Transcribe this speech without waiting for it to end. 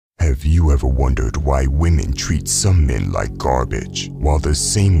Have you ever wondered why women treat some men like garbage, while the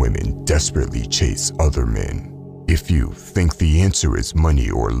same women desperately chase other men? If you think the answer is money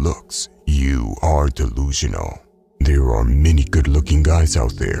or looks, you are delusional. There are many good-looking guys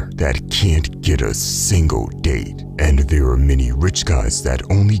out there that can't get a single date, and there are many rich guys that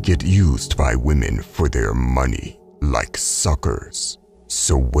only get used by women for their money, like suckers.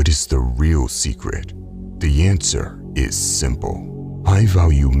 So what is the real secret? The answer is simple.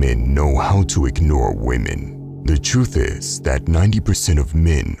 High-value men know how to ignore women. The truth is that 90% of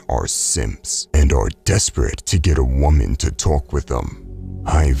men are simps and are desperate to get a woman to talk with them.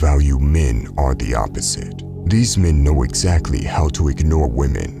 High-value men are the opposite. These men know exactly how to ignore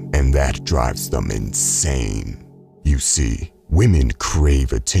women, and that drives them insane. You see, women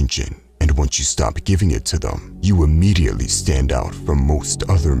crave attention, and once you stop giving it to them, you immediately stand out from most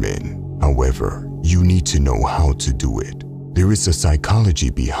other men. However, you need to know how to do it. There is a psychology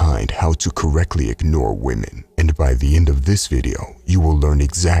behind how to correctly ignore women, and by the end of this video, you will learn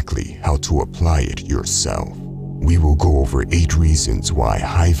exactly how to apply it yourself. We will go over 8 reasons why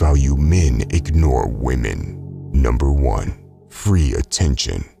high-value men ignore women. Number 1. Free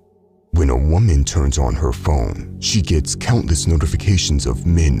attention. When a woman turns on her phone, she gets countless notifications of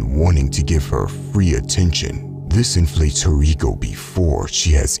men wanting to give her free attention. This inflates her ego before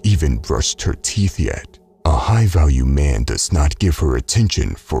she has even brushed her teeth yet. A high-value man does not give her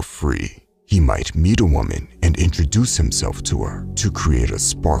attention for free. He might meet a woman and introduce himself to her to create a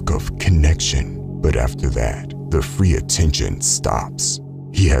spark of connection. But after that, the free attention stops.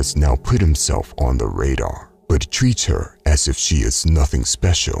 He has now put himself on the radar, but treats her as if she is nothing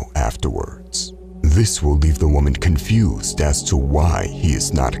special afterwards. This will leave the woman confused as to why he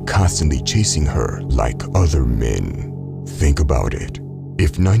is not constantly chasing her like other men. Think about it.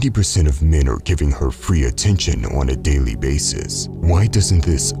 If 90% of men are giving her free attention on a daily basis, why doesn't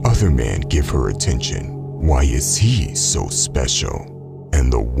this other man give her attention? Why is he so special?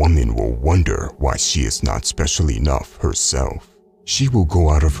 And the woman will wonder why she is not special enough herself. She will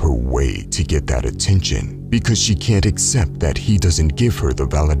go out of her way to get that attention because she can't accept that he doesn't give her the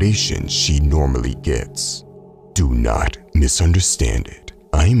validation she normally gets. Do not misunderstand it.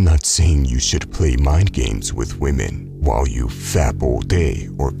 I am not saying you should play mind games with women while you fap all day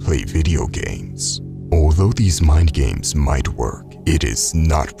or play video games. Although these mind games might work, it is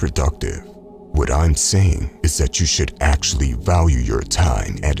not productive. What I'm saying is that you should actually value your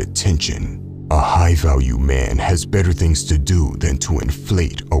time and attention. A high-value man has better things to do than to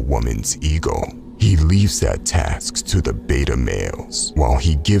inflate a woman's ego. He leaves that task to the beta males while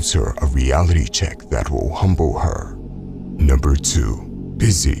he gives her a reality check that will humble her. Number 2.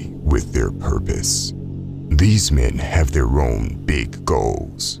 Busy with their purpose. These men have their own big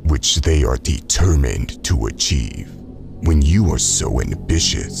goals, which they are determined to achieve. When you are so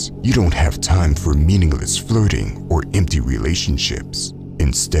ambitious, you don't have time for meaningless flirting or empty relationships.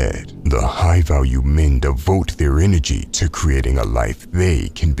 Instead, the high-value men devote their energy to creating a life they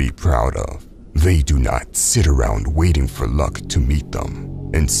can be proud of. They do not sit around waiting for luck to meet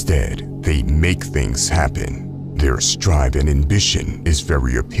them. Instead, they make things happen. Their strive and ambition is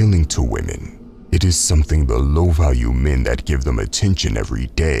very appealing to women. It is something the low-value men that give them attention every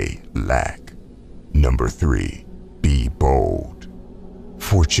day lack. Number 3. Be bold.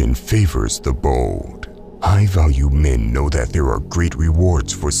 Fortune favors the bold. High-value men know that there are great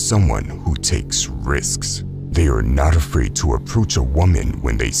rewards for someone who takes risks. They are not afraid to approach a woman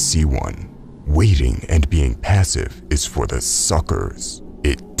when they see one. Waiting and being passive is for the suckers.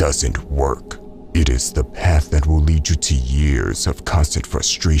 It doesn't work. It is the path that will lead you to years of constant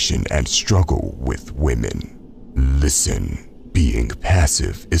frustration and struggle with women. Listen, being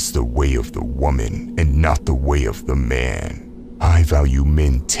passive is the way of the woman and not the way of the man. High-value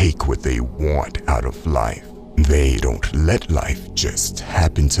men take what they want out of life. They don't let life just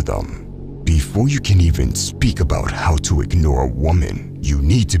happen to them. Before you can even speak about how to ignore a woman, you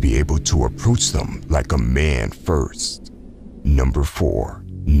need to be able to approach them like a man first. Number 4.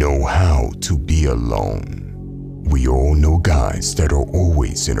 Know how to be alone. We all know guys that are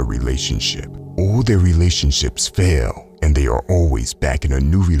always in a relationship. All their relationships fail and they are always back in a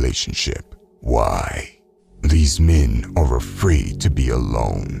new relationship. Why? These men are afraid to be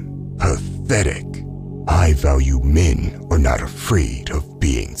alone. Pathetic. High-value men are not afraid of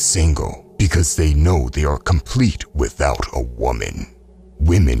being single because they know they are complete without a woman.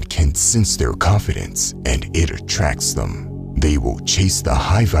 Women can sense their confidence and it attracts them. They will chase the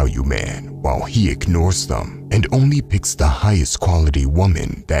high-value man while he ignores them and only picks the highest quality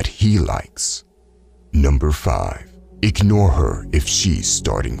woman that he likes. Number 5. Ignore her if she's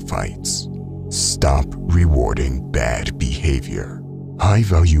starting fights. Stop rewarding bad behavior.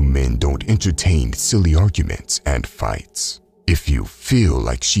 High-value men don't entertain silly arguments and fights. If you feel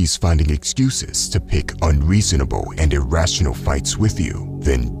like she's finding excuses to pick unreasonable and irrational fights with you,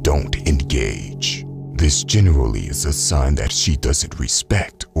 then don't engage. This generally is a sign that she doesn't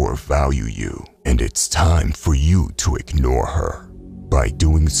respect or value you, and it's time for you to ignore her. By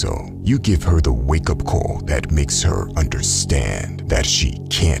doing so, you give her the wake-up call that makes her understand that she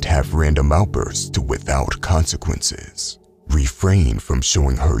can't have random outbursts without consequences. Refrain from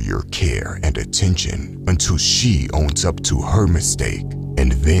showing her your care and attention until she owns up to her mistake,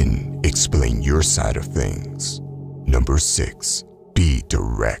 and then explain your side of things. Number 6, be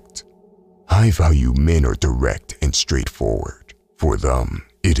direct. High-value men are direct and straightforward. For them,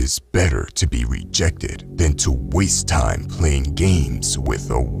 it is better to be rejected than to waste time playing games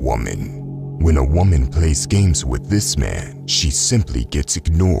with a woman. When a woman plays games with this man, she simply gets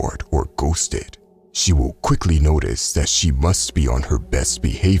ignored or ghosted. She will quickly notice that she must be on her best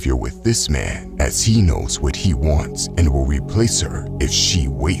behavior with this man, as he knows what he wants and will replace her if she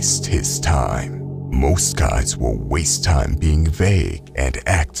wastes his time. Most guys will waste time being vague and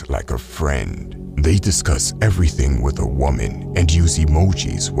act like a friend. They discuss everything with a woman and use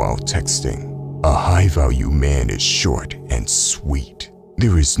emojis while texting. A high-value man is short and sweet.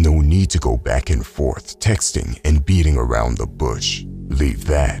 There is no need to go back and forth texting and beating around the bush. Leave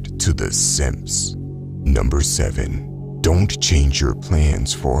that to the simps. Number 7, don't change your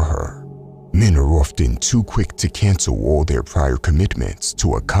plans for her. Men are often too quick to cancel all their prior commitments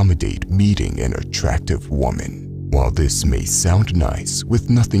to accommodate meeting an attractive woman. While this may sound nice, with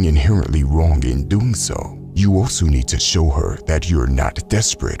nothing inherently wrong in doing so, you also need to show her that you're not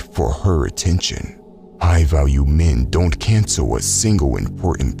desperate for her attention. High-value men don't cancel a single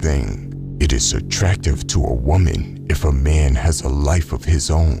important thing. It is attractive to a woman if a man has a life of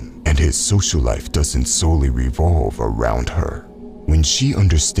his own and his social life doesn't solely revolve around her. When she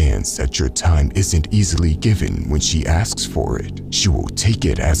understands that your time isn't easily given when she asks for it, she will take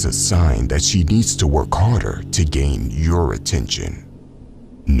it as a sign that she needs to work harder to gain your attention.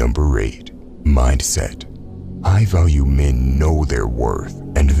 Number 8, mindset. High-value men know their worth,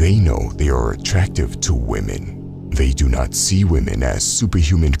 and they know they are attractive to women. They do not see women as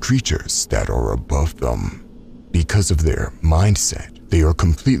superhuman creatures that are above them. Because of their mindset, they are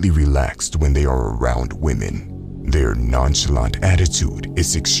completely relaxed when they are around women. Their nonchalant attitude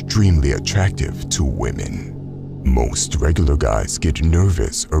is extremely attractive to women. Most regular guys get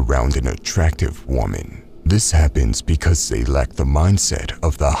nervous around an attractive woman. This happens because they lack the mindset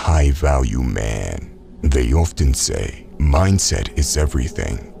of the high-value man. They often say, mindset is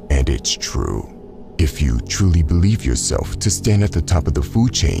everything, and it's true. If you truly believe yourself to stand at the top of the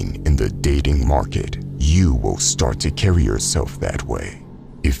food chain in the dating market, you will start to carry yourself that way.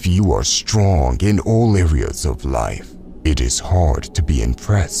 If you are strong in all areas of life, it is hard to be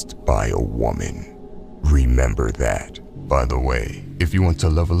impressed by a woman. Remember that. By the way, if you want to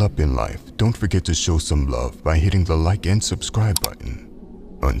level up in life, don't forget to show some love by hitting the like and subscribe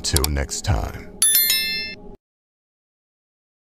button. Until next time.